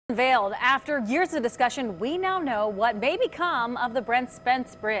Unveiled. After years of discussion, we now know what may become of the Brent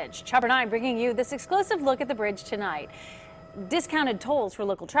Spence Bridge. Chopper 9 bringing you this exclusive look at the bridge tonight. Discounted tolls for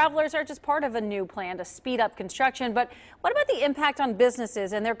local travelers are just part of a new plan to speed up construction. But what about the impact on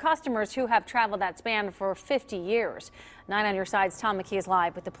businesses and their customers who have traveled that span for 50 years? 9 on your side's Tom McKee is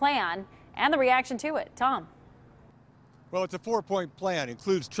live with the plan and the reaction to it. Tom. Well, it's a 4-point plan. It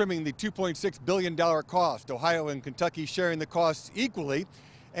includes trimming the $2.6 billion cost, Ohio and Kentucky sharing the costs equally,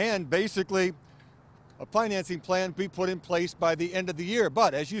 and basically a financing plan be put in place by the end of the year.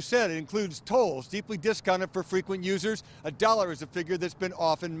 But as you said, it includes tolls, deeply discounted for frequent users. $1 is a figure that's been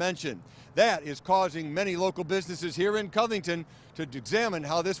often mentioned. That is causing many local businesses here in Covington to examine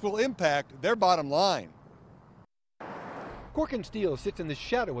how this will impact their bottom line. Cork and steel sits in the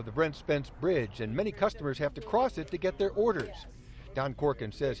shadow of the Brent Spence Bridge, and many customers have to cross it to get their orders. Don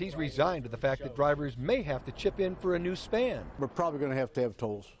Corkin says he's resigned to the fact that drivers may have to chip in for a new span. We're probably going to have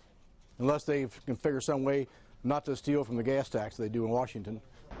tolls, unless they can figure some way not to steal from the gas tax they do in Washington.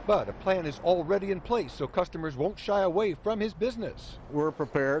 But a plan is already in place so customers won't shy away from his business. We're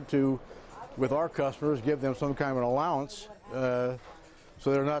prepared to, with our customers, give them some kind of an allowance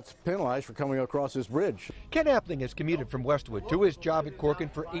so they're not penalized for coming across this bridge. Ken Appling has commuted from Westwood to his job at Corkin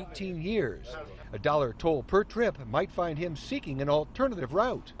for 18 years. $1 toll per trip might find him seeking an alternative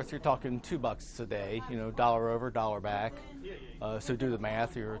route. If you're talking $2 a day, dollar over, dollar back. So do the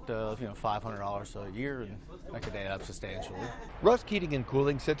math, you're at $500 a year, and that could add up substantially. Rusk Heating and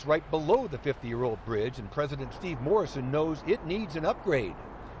Cooling sits right below the 50-year-old bridge, and President Steve Morrison knows it needs an upgrade.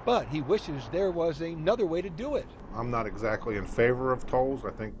 But he wishes there was another way to do it. I'm not exactly in favor of tolls.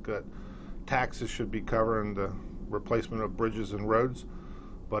 I think taxes should be covering the replacement of bridges and roads,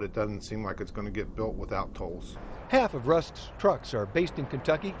 but it doesn't seem like it's going to get built without tolls. Half of Rusk's trucks are based in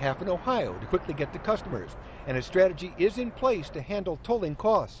Kentucky, half in Ohio to quickly get to customers, and a strategy is in place to handle tolling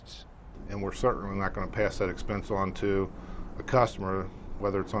costs. And we're certainly not going to pass that expense on to a customer,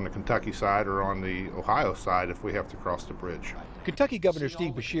 whether it's on the Kentucky side or on the Ohio side, if we have to cross the bridge. Kentucky Governor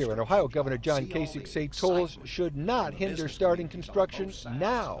Steve Beshear and Ohio Governor John Kasich say tolls should not hinder starting construction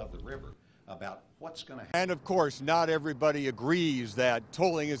now. And of course, not everybody agrees that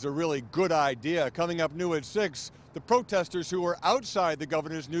tolling is a really good idea. Coming up new at 6, the protesters who were outside the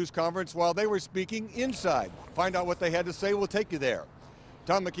governor's news conference while they were speaking inside. Find out what they had to say. We'll take you there.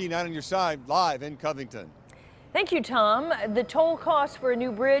 Tom McKee, 9 on your side, live in Covington. Thank you, Tom. The toll cost for a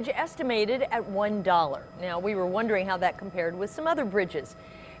new bridge estimated at $1. Now, we were wondering how that compared with some other bridges.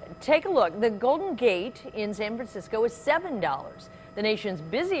 Take a look. The Golden Gate in San Francisco is $7. The nation's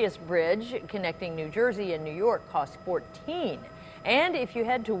busiest bridge connecting New Jersey and New York costs $14. And if you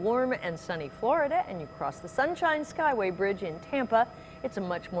head to warm and sunny Florida and you cross the Sunshine Skyway Bridge in Tampa, it's a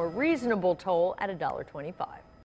much more reasonable toll at $1.25.